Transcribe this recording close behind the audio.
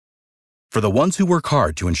For the ones who work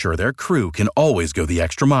hard to ensure their crew can always go the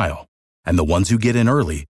extra mile, and the ones who get in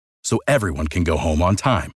early so everyone can go home on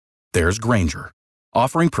time, there's Grainger,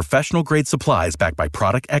 offering professional-grade supplies backed by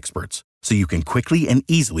product experts so you can quickly and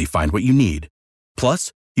easily find what you need.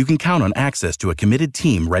 Plus, you can count on access to a committed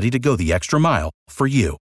team ready to go the extra mile for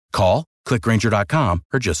you. Call, click Grainger.com,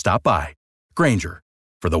 or just stop by. Grainger,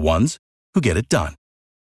 for the ones who get it done.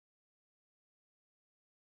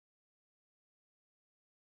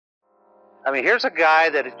 I mean, here's a guy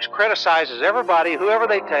that criticizes everybody, whoever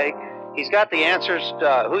they take. He's got the answers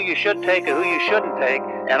to who you should take and who you shouldn't take.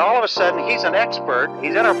 And all of a sudden, he's an expert.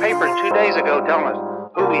 He's in our paper 2 days ago telling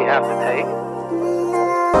us who we have to take.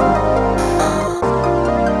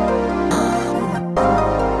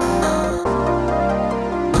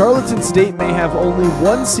 Tarleton State may have only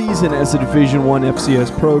one season as a Division I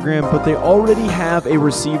FCS program, but they already have a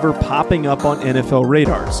receiver popping up on NFL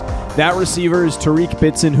radars. That receiver is Tariq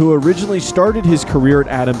Bitson, who originally started his career at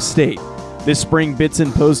Adams State. This spring,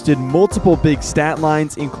 Bitson posted multiple big stat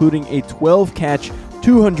lines, including a 12-catch,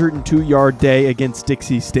 202-yard day against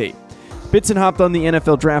Dixie State. Bitson hopped on the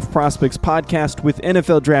NFL Draft Prospects podcast with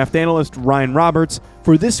NFL draft analyst Ryan Roberts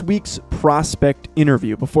for this week's prospect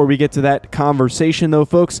interview. Before we get to that conversation, though,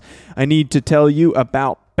 folks, I need to tell you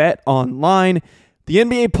about Bet Online. The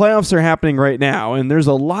NBA playoffs are happening right now, and there's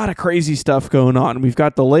a lot of crazy stuff going on. We've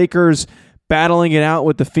got the Lakers battling it out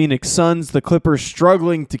with the Phoenix Suns, the Clippers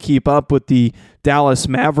struggling to keep up with the Dallas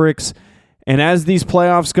Mavericks. And as these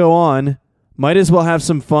playoffs go on, might as well have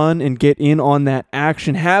some fun and get in on that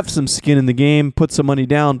action, have some skin in the game, put some money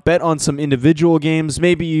down, bet on some individual games.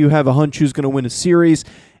 Maybe you have a hunch who's going to win a series.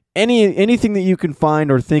 Anything that you can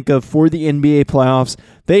find or think of for the NBA playoffs,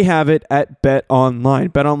 they have it at Bet Online.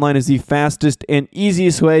 Bet Online is the fastest and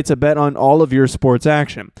easiest way to bet on all of your sports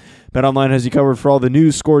action. Bet Online has you covered for all the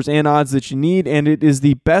news, scores, and odds that you need, and it is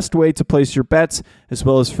the best way to place your bets, as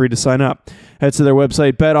well as free to sign up. Head to their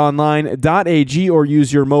website, betonline.ag, or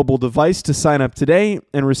use your mobile device to sign up today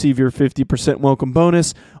and receive your 50% welcome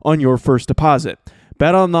bonus on your first deposit.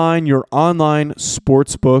 Bet Online, your online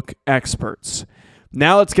sportsbook experts.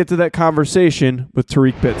 Now let's get to that conversation with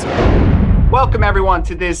Tariq Bitson. Welcome, everyone,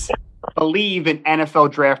 to this Believe in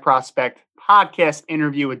NFL Draft Prospect podcast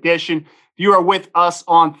interview edition. If you are with us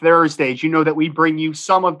on Thursdays, you know that we bring you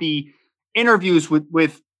some of the interviews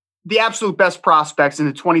with the absolute best prospects in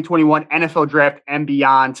the 2021 NFL Draft and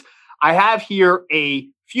beyond. I have here a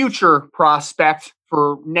future prospect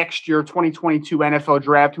for next year, 2022 NFL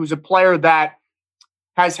Draft, who's a player that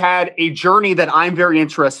has had a journey that I'm very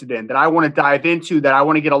interested in, that I want to dive into, that I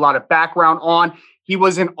want to get a lot of background on. He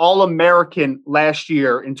was an All-American last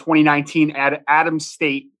year in 2019 at Adams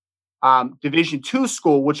State Division II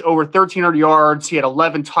school, which over 1,300 yards. He had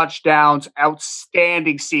 11 touchdowns,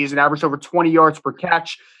 outstanding season, averaged over 20 yards per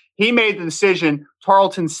catch. He made the decision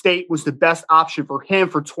Tarleton State was the best option for him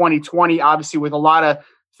for 2020, obviously with a lot of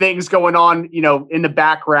things going on, in the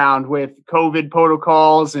background with COVID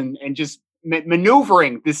protocols and just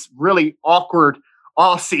maneuvering this really awkward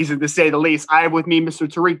off season, to say the least. I have with me Mr.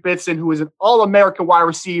 Tariq Bitson, who is an All-American wide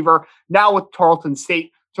receiver, now with Tarleton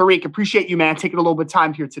State. Tariq, appreciate you, man, taking a little bit of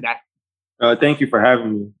time here today. Thank you for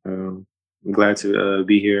having me. I'm glad to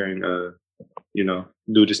be here and,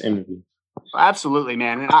 do this interview. Absolutely,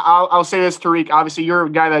 man. And I'll say this, Tariq, obviously you're a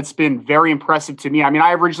guy that's been very impressive to me. I mean,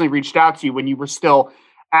 I originally reached out to you when you were still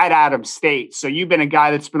at Adams State. So you've been a guy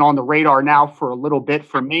that's been on the radar now for a little bit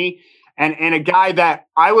for me. And a guy that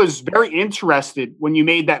I was very interested when you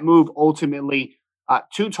made that move ultimately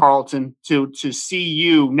to Tarleton to see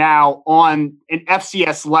you now on an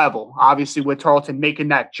FCS level, obviously with Tarleton making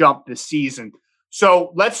that jump this season.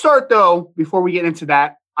 So let's start, though, before we get into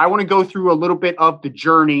that. I want to go through a little bit of the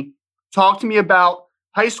journey. Talk to me about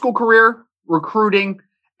high school career, recruiting,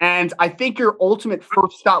 and I think your ultimate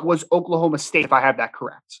first stop was Oklahoma State, if I have that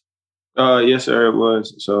correct. Yes, sir, it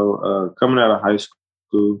was. So coming out of high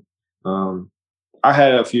school, I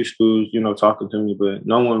had a few schools, talking to me, but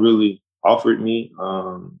no one really offered me.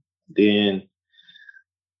 Then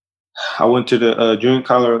I went to the junior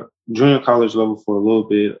college level for a little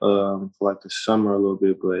bit, for like the summer a little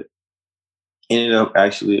bit, but ended up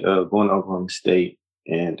actually going to Oklahoma State.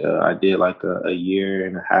 And I did like a year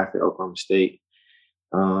and a half at Oklahoma State.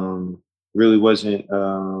 Really wasn't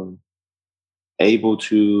able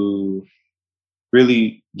to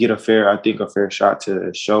really get a fair shot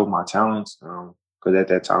to show my talents. Because at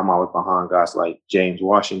that time I was behind guys like James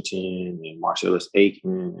Washington and Marcellus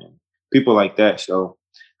Aiken and people like that. So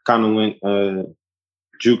kind of went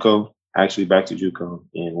JUCO, actually back to JUCO,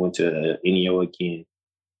 and went to NEO again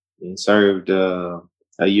and served a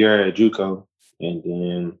year at JUCO. And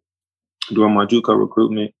then during my JUCO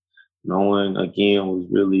recruitment, no one again was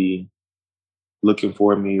really looking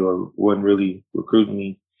for me or wasn't really recruiting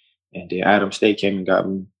me. And then Adams State came and got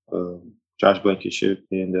me. Josh Blankenship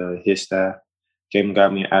and his staff came and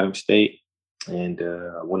got me at Adams State. And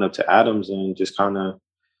I went up to Adams and just kind of,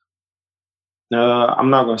 I'm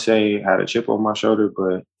not going to say I had a chip on my shoulder,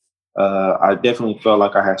 but I definitely felt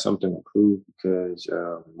like I had something to prove because,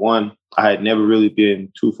 one, I had never really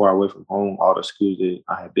been too far away from home. All the schools that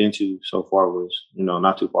I had been to so far was,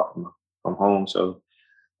 not too far from home. So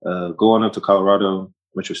going up to Colorado,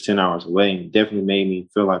 which was 10 hours away, definitely made me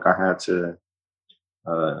feel like I had to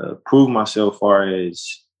prove myself far as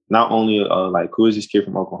not only like who is this kid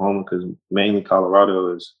from Oklahoma, because mainly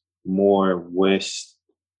Colorado is more West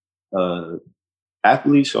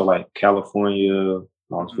athletes, so like California,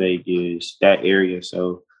 Las Vegas, that area.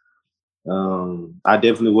 So I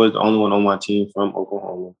definitely was the only one on my team from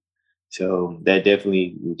Oklahoma. So that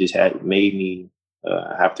definitely just had made me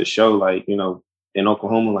have to show, like, in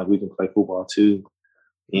Oklahoma, like, we can play football too.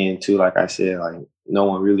 And two, like I said, like, no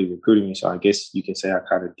one really recruited me. So I guess you can say I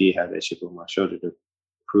kind of did have that chip on my shoulder to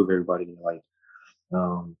prove everybody that, like,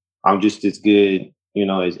 I'm just as good,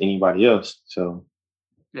 as anybody else. So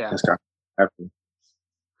yeah, that's kind of happening.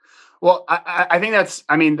 Well, I think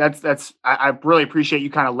I really appreciate you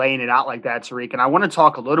kind of laying it out like that, Tariq. And I want to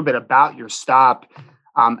talk a little bit about your stop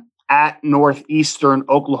at Northeastern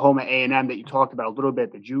Oklahoma A&M that you talked about a little bit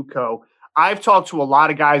at the JUCO. I've talked to a lot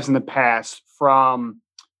of guys in the past from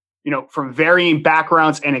varying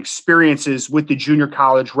backgrounds and experiences with the junior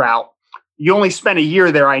college route. You only spent a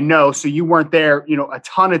year there, I know, so you weren't there, a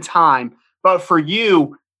ton of time. But for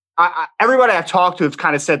you, everybody I've talked to has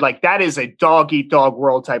kind of said, like, that is a dog-eat-dog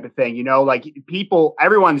world type of thing, like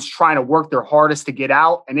everyone's trying to work their hardest to get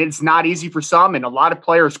out, and it's not easy for some, and a lot of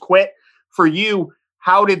players quit. For you,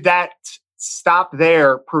 how did that stop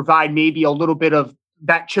there provide maybe a little bit of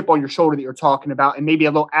that chip on your shoulder that you're talking about, and maybe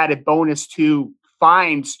a little added bonus to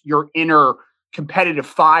find your inner competitive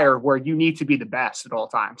fire where you need to be the best at all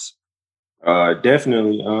times?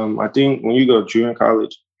 Definitely. I think when you go to junior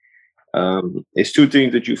college, it's two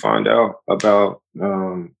things that you find out about.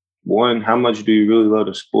 One, how much do you really love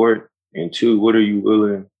the sport? And two, what are you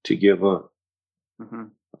willing to give up?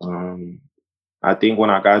 Mm-hmm. I think when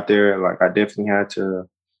I got there, like, I definitely had to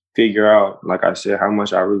figure out, like I said, how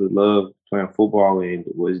much I really loved playing football, and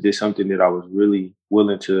was this something that I was really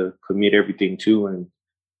willing to commit everything to and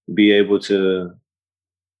be able to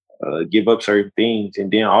give up certain things. And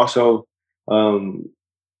then also,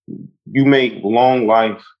 you make long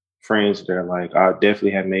life friends there. Like, I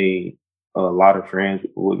definitely have made a lot of friends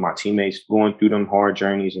with my teammates going through them hard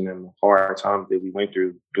journeys and them hard times that we went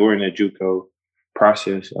through during the JUCO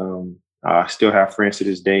process. I still have friends to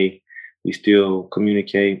this day. We still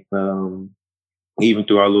communicate, even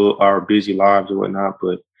through our busy lives or whatnot,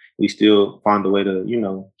 but we still find a way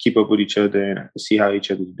to, keep up with each other and see how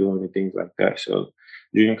each other's doing and things like that. So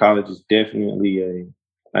junior college is definitely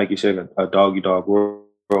like you said, a dog-eat-dog world,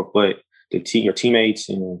 but your teammates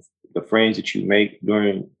and the friends that you make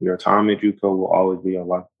during your time at JUCO will always be a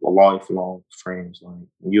lifelong friends. Like,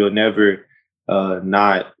 you'll never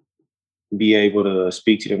not be able to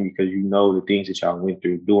speak to them because you know the things that y'all went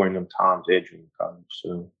through during them times at junior college.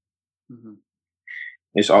 So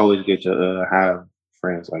it's always good to have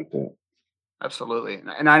friends like that. Absolutely.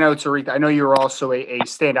 And I know, Tariq, I know you were also a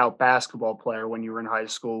standout basketball player when you were in high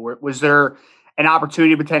school. Was there an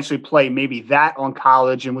opportunity to potentially play maybe that on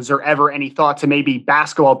college? And was there ever any thought to maybe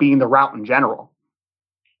basketball being the route in general?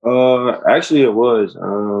 Actually, it was.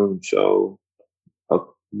 So a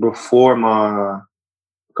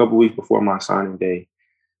couple weeks before my signing day,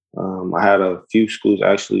 I had a few schools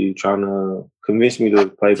actually trying to convince me to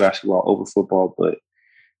play basketball over football. But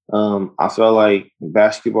I felt like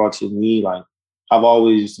basketball, to me, like, I've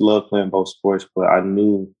always loved playing both sports, but I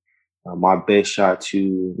knew my best shot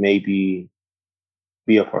to maybe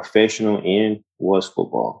be a professional in was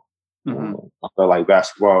football. I felt like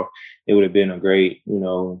basketball, it would have been a great,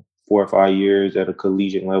 4 or 5 years at a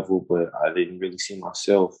collegiate level, but I didn't really see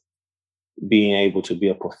myself being able to be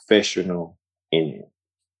a professional in it.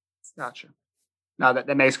 Gotcha. No,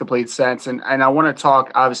 that makes complete sense. And I want to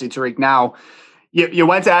talk, obviously, Tariq, now, you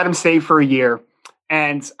went to Adams State for a year,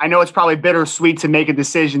 and I know it's probably bittersweet to make a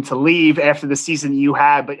decision to leave after the season you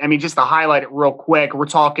had, but I mean, just to highlight it real quick, we're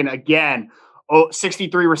talking again,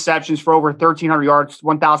 63 receptions for over 1,300 yards,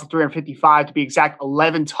 1,355 to be exact,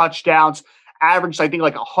 11 touchdowns, averaged, I think,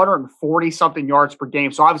 like 140-something yards per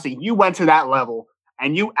game. So obviously you went to that level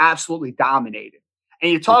and you absolutely dominated. And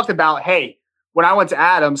you talked about, hey, when I went to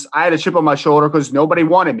Adams, I had a chip on my shoulder because nobody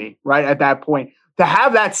wanted me, right, at that point. To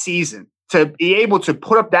have that season, to be able to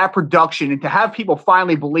put up that production and to have people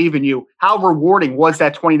finally believe in you, how rewarding was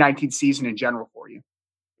that 2019 season in general for you?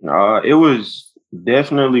 It was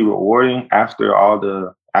definitely rewarding after all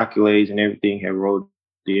the accolades and everything had rolled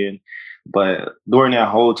in. But during that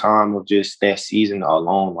whole time of just that season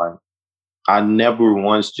alone, like I never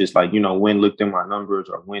once just like, when looked at my numbers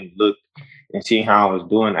or when looked and seeing how I was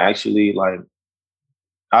doing. Actually, like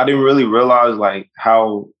I didn't really realize like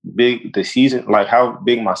how big the season, like how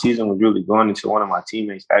big my season was really going until one of my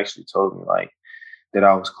teammates actually told me like that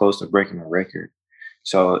I was close to breaking a record.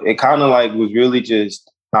 So it kind of like was really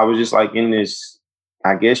just, I was just like in this,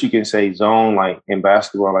 I guess you can say zone, like in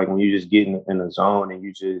basketball, like when you just get in a zone and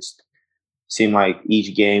you just seem like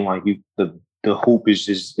each game, like the hoop is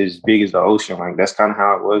just as big as the ocean. Like that's kind of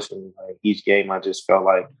how it was. And like each game, I just felt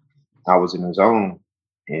like I was in a zone.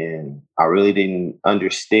 And I really didn't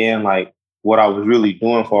understand like what I was really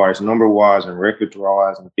doing far as number-wise and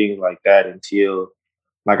record-wise and things like that until,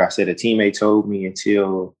 like I said, a teammate told me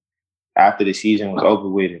until after the season was over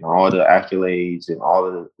with and all the accolades and all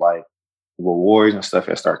of the like rewards and stuff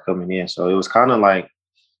that started coming in. So it was kind of like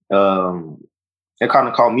it kind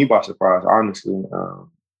of caught me by surprise, honestly.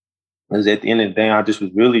 Because at the end of the day, I just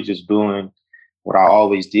was really just doing what I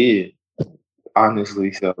always did,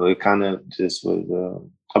 honestly. So it kind of just was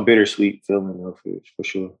a bittersweet feeling though, for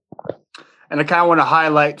sure. And I kind of want to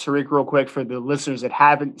highlight Tariq real quick for the listeners that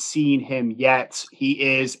haven't seen him yet. He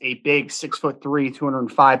is a big 6'3",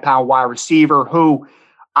 205-pound wide receiver who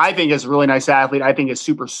I think is a really nice athlete. I think is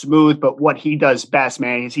super smooth, but what he does best,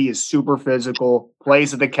 man, is he is super physical,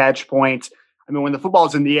 plays at the catch point. I mean, when the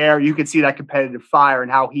football's in the air, you can see that competitive fire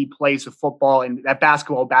and how he plays the football, and that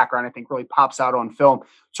basketball background, I think, really pops out on film.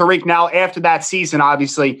 Tariq, now after that season,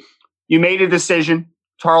 obviously, you made a decision.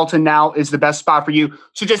 Tarleton now is the best spot for you.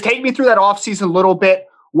 So just take me through that offseason a little bit.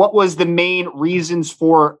 What was the main reasons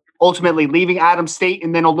for ultimately leaving Adams State,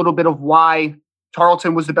 and then a little bit of why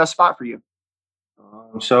Tarleton was the best spot for you?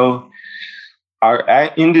 So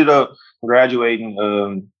I ended up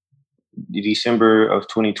graduating December of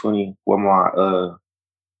 2020 with my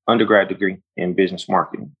undergrad degree in business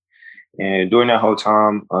marketing. And during that whole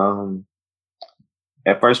time,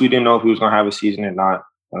 at first we didn't know if we was going to have a season or not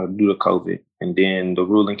due to COVID. And then the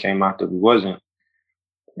ruling came out that we wasn't.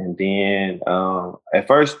 And then at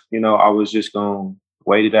first, I was just going to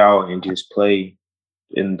wait it out and just play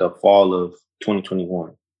in the fall of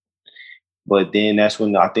 2021. But then that's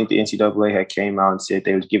when I think the NCAA had came out and said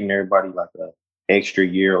they was giving everybody like an extra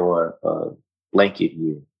year or a blanket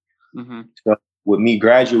year. Mm-hmm. So with me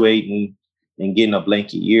graduating and getting a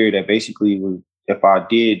blanket year, that basically was, if I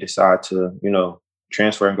did decide to,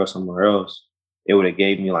 transfer and go somewhere else, it would have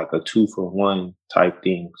gave me like a 2-for-1 type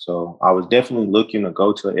thing. So I was definitely looking to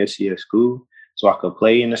go to an FCS school so I could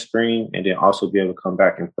play in the spring and then also be able to come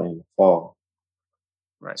back and play in the fall.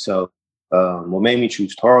 Right. So what made me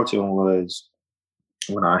choose Tarleton was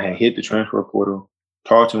when I had hit the transfer portal,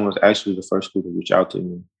 Tarleton was actually the first school to reach out to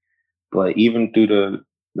me. But even through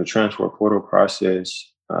the transfer portal process,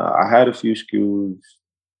 I had a few schools,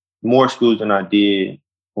 more schools than I did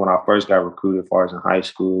when I first got recruited, as far as in high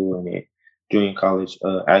school and at junior college,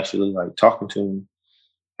 actually like talking to me.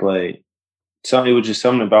 But it was just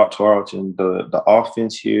something about Tarleton. The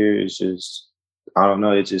offense here is just, I don't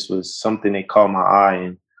know, it just was something that caught my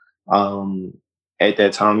eye. And at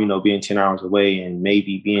that time, being 10 hours away and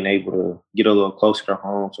maybe being able to get a little closer to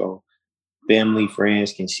home so family,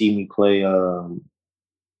 friends can see me play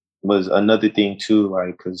was another thing too,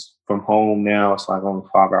 like, because from home now, it's like only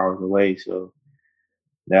 5 hours away. So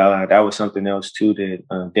now that was something else too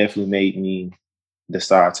that definitely made me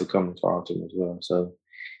decide to come to Tarleton as well. So,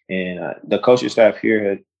 and the coaching staff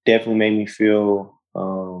here definitely made me feel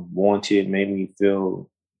wanted, made me feel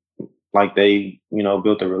like they,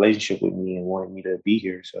 built a relationship with me and wanted me to be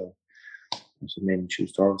here. So that's what made me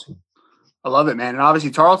choose Tarleton. I love it, man. And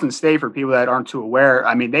obviously Tarleton State, for people that aren't too aware,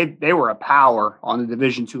 I mean, they were a power on the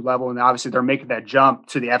Division II level, and obviously they're making that jump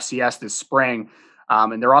to the FCS this spring.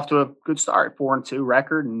 And they're off to a good start, 4-2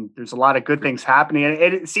 record, and there's a lot of good things happening. And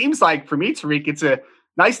it seems like, for me, Tariq, it's a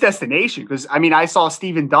nice destination because, I mean, I saw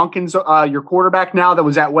Stephen Duncan's your quarterback now that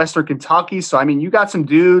was at Western Kentucky. So, I mean, you got some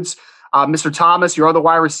dudes. Mr. Thomas, your other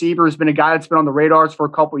wide receiver, has been a guy that's been on the radars for a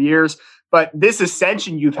couple of years. But this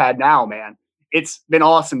ascension you've had now, man, it's been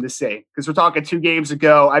awesome to see because we're talking 2 games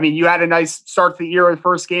ago. I mean, you had a nice start to the year in the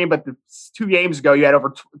first game, but the 2 games ago, you had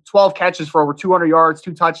over 12 catches for over 200 yards,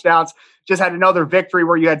 2 touchdowns. Just had another victory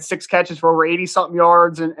where you had 6 catches for over 80-something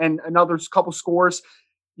yards and another couple scores.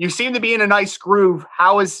 You seem to be in a nice groove.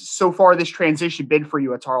 How has so far this transition been for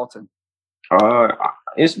you at Tarleton?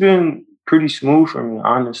 It's been pretty smooth for me,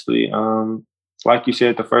 honestly. like you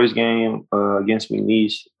said, the first game against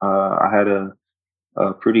McNeese, I had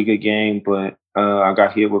a pretty good game, but I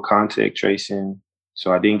got hit with contact tracing,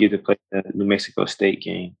 so I didn't get to play the New Mexico State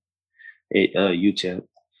game at UTEP.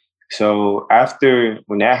 So after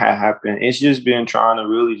when that had happened, it's just been trying to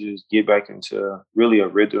really just get back into really a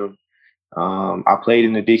rhythm. I played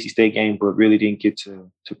in the Dixie State game, but really didn't get to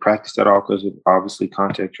practice at all because of obviously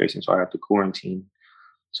contact tracing. So I had to quarantine.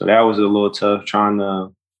 So that was a little tough trying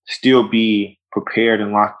to still be prepared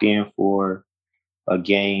and locked in for a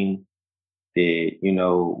game that, you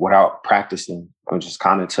know, without practicing, which is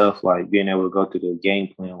kind of tough, like being able to go through the game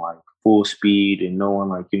plan, like full speed and knowing,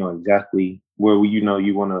 like, you know, exactly where, you know,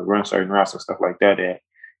 you want to run certain routes and stuff like that at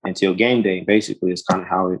until game day. Basically, it's kind of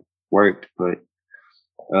how it worked. But,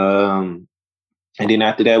 and then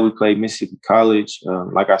after that, we played Mississippi College.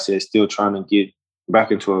 Like I said, still trying to get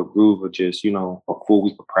back into a groove of just, you know, a full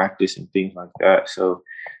week of practice and things like that. So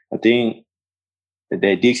I think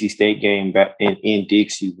that Dixie State game back in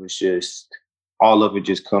Dixie was just all of it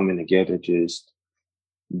just coming together, just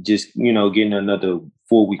you know, getting another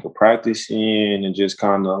full week of practice in and just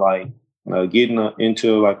kind of like getting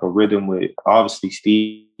into like a rhythm with obviously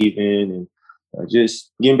Steven and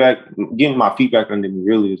just getting my feet back under me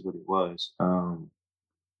really is what it was. And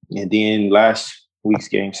then last week's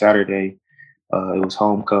game, Saturday, it was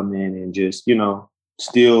homecoming and just, you know,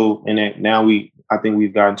 still in it. Now I think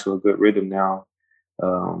we've gotten to a good rhythm now.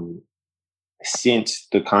 Since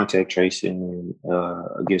the contact tracing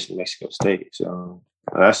against New Mexico State. So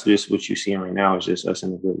that's just what you're seeing right now is just us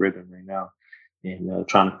in a good rhythm right now and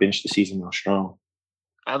trying to finish the season out strong.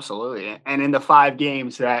 Absolutely. And in the 5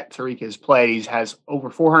 games that Tariq has played, he has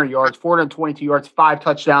over 400 yards, 422 yards, 5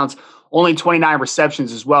 touchdowns, only 29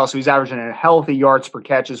 receptions as well. So he's averaging a healthy yards per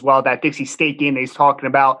catch as well. That Dixie State game that he's talking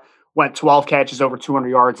about went 12 catches, over 200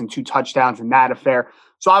 yards and 2 touchdowns in that affair.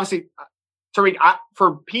 So obviously, Tariq,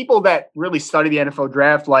 for people that really study the NFL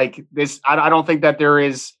draft like this, I don't think that there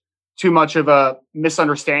is too much of a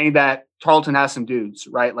misunderstanding that Tarleton has some dudes,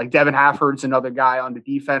 right? Like Devin Hafford's another guy on the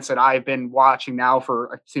defense that I've been watching now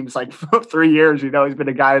for, it seems like 3 years. You know, he's been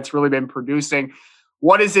a guy that's really been producing.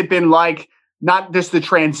 What has it been like, not just the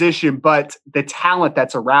transition, but the talent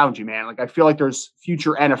that's around you, man? Like, I feel like there's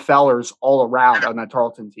future NFLers all around on that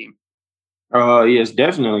Tarleton team. Yes,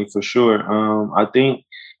 definitely, for sure. I think,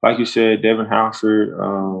 like you said, Devin Halford,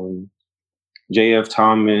 J.F.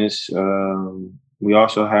 Thomas. We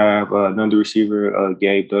also have another receiver,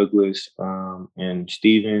 Gabe Douglas, and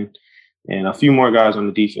Steven, and a few more guys on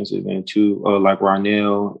the defensive end too, like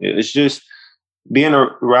Ronell. It's just being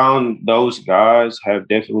around those guys have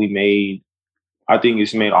definitely made, I think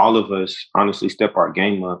it's made all of us honestly step our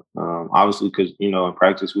game up. Obviously, because, you know, in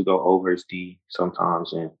practice we go over as D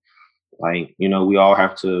sometimes, and like, you know, we all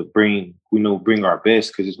have to bring our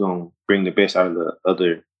best because it's going to bring the best out of the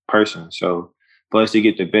other person. So for us to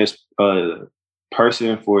get the best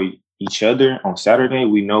person for each other on Saturday,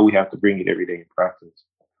 we know we have to bring it every day in practice.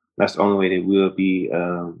 That's the only way that we'll be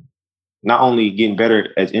not only getting better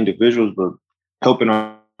as individuals, but helping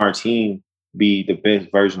our team be the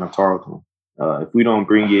best version of Tarleton. If we don't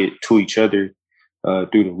bring it to each other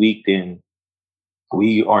through the week, then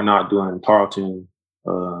we are not doing Tarleton.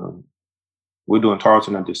 We're doing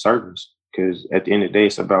Tarleton a disservice because at the end of the day,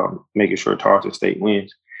 it's about making sure Tarleton State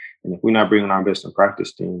wins. And if we're not bringing our best in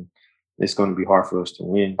practice, then it's going to be hard for us to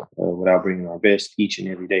win without bringing our best each and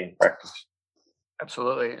every day in practice.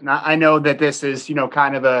 Absolutely. And I know that this is, you know,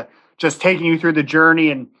 kind of just taking you through the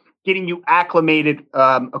journey and getting you acquainted,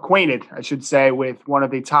 I should say, with one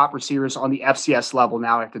of the top receivers on the FCS level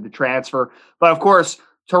now after the transfer. But of course,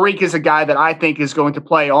 Tariq is a guy that I think is going to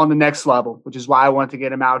play on the next level, which is why I wanted to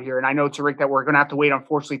get him out here. And I know, Tariq, that we're going to have to wait,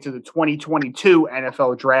 unfortunately, to the 2022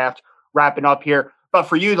 NFL draft wrapping up here. But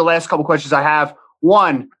for you, the last couple questions I have,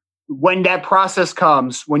 one, when that process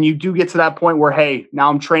comes, when you do get to that point where, hey, now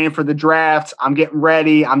I'm training for the draft, I'm getting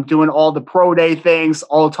ready, I'm doing all the pro day things,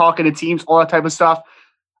 all talking to teams, all that type of stuff.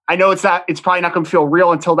 I know it's probably not going to feel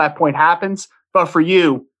real until that point happens. But for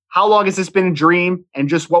you, how long has this been a dream, and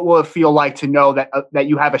just what will it feel like to know that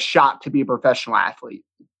you have a shot to be a professional athlete?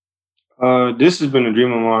 This has been a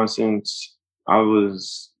dream of mine since I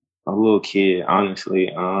was a little kid,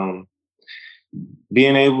 honestly.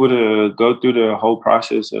 Being able to go through the whole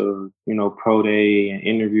process of, you know, pro day and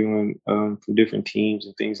interviewing for different teams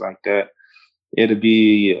and things like that, it'll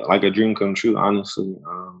be like a dream come true, honestly.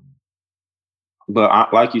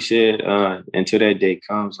 But like you said, until that day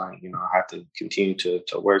comes, like, you know, I have to continue to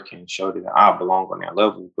work and show that I belong on that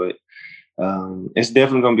level. But it's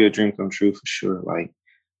definitely going to be a dream come true for sure. Like,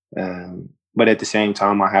 but at the same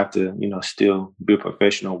time, I have to, you know, still be a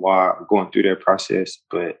professional while going through that process.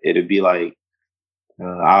 But it'll be like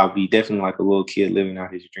I'll be definitely like a little kid living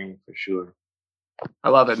out his dream for sure. I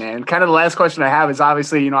love it, man. Kind of the last question I have is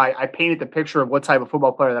obviously, I painted the picture of what type of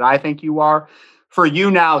football player that I think you are. For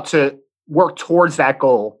you now to work towards that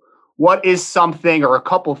goal, what is something or a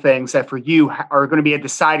couple things that for you are going to be a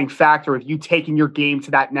deciding factor of you taking your game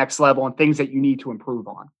to that next level and things that you need to improve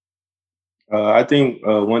on? I think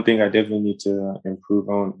one thing I definitely need to improve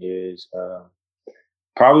on is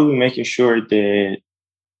probably making sure that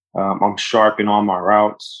I'm sharp in all my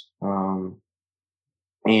routes,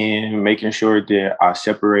 and making sure that I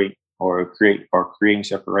separate or creating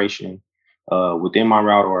separation within my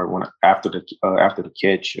route or after the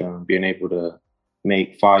catch, being able to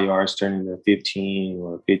make 5 yards turn into 15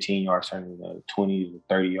 or 15 yards turn into 20 to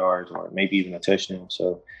 30 yards or maybe even a touchdown.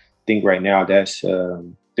 So I think right now that's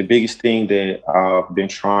the biggest thing that I've been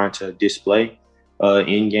trying to display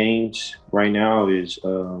in games right now is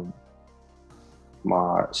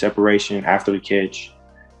my separation after the catch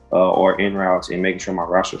or in routes and making sure my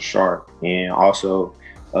routes are sharp, and also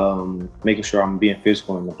making sure I'm being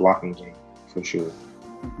physical in the blocking game for sure.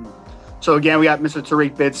 Mm-hmm. So again, we got Mr.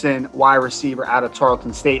 Tariq Bitson, wide receiver out of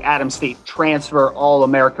Tarleton State, Adams State transfer,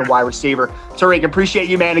 All-American wide receiver. Tariq, appreciate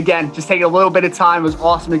you, man. Again, just taking a little bit of time. It was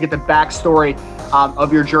awesome to get the backstory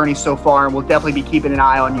of your journey so far, and we'll definitely be keeping an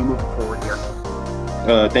eye on you moving forward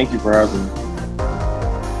here. Thank you for having me.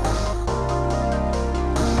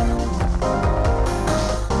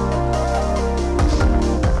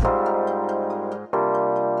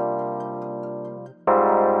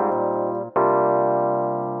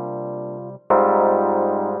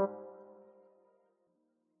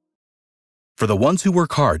 For the ones who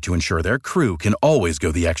work hard to ensure their crew can always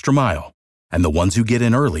go the extra mile, and the ones who get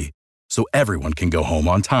in early so everyone can go home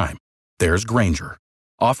on time, there's Grainger,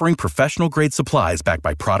 offering professional-grade supplies backed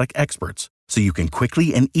by product experts so you can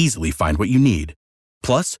quickly and easily find what you need.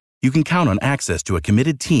 Plus, you can count on access to a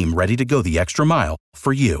committed team ready to go the extra mile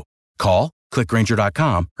for you. Call, click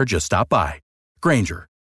Grainger.com, or just stop by. Grainger,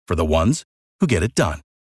 for the ones who get it done.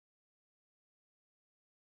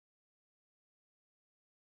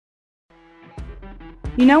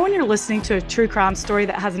 You know when you're listening to a true crime story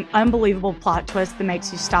that has an unbelievable plot twist that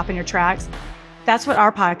makes you stop in your tracks? That's what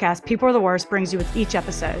our podcast, People Are the Worst, brings you with each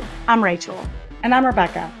episode. I'm Rachel. And I'm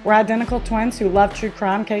Rebecca. We're identical twins who love true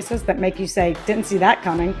crime cases that make you say, didn't see that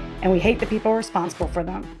coming, and we hate the people responsible for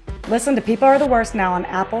them. Listen to People Are the Worst now on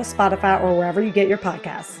Apple, Spotify, or wherever you get your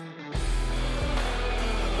podcasts.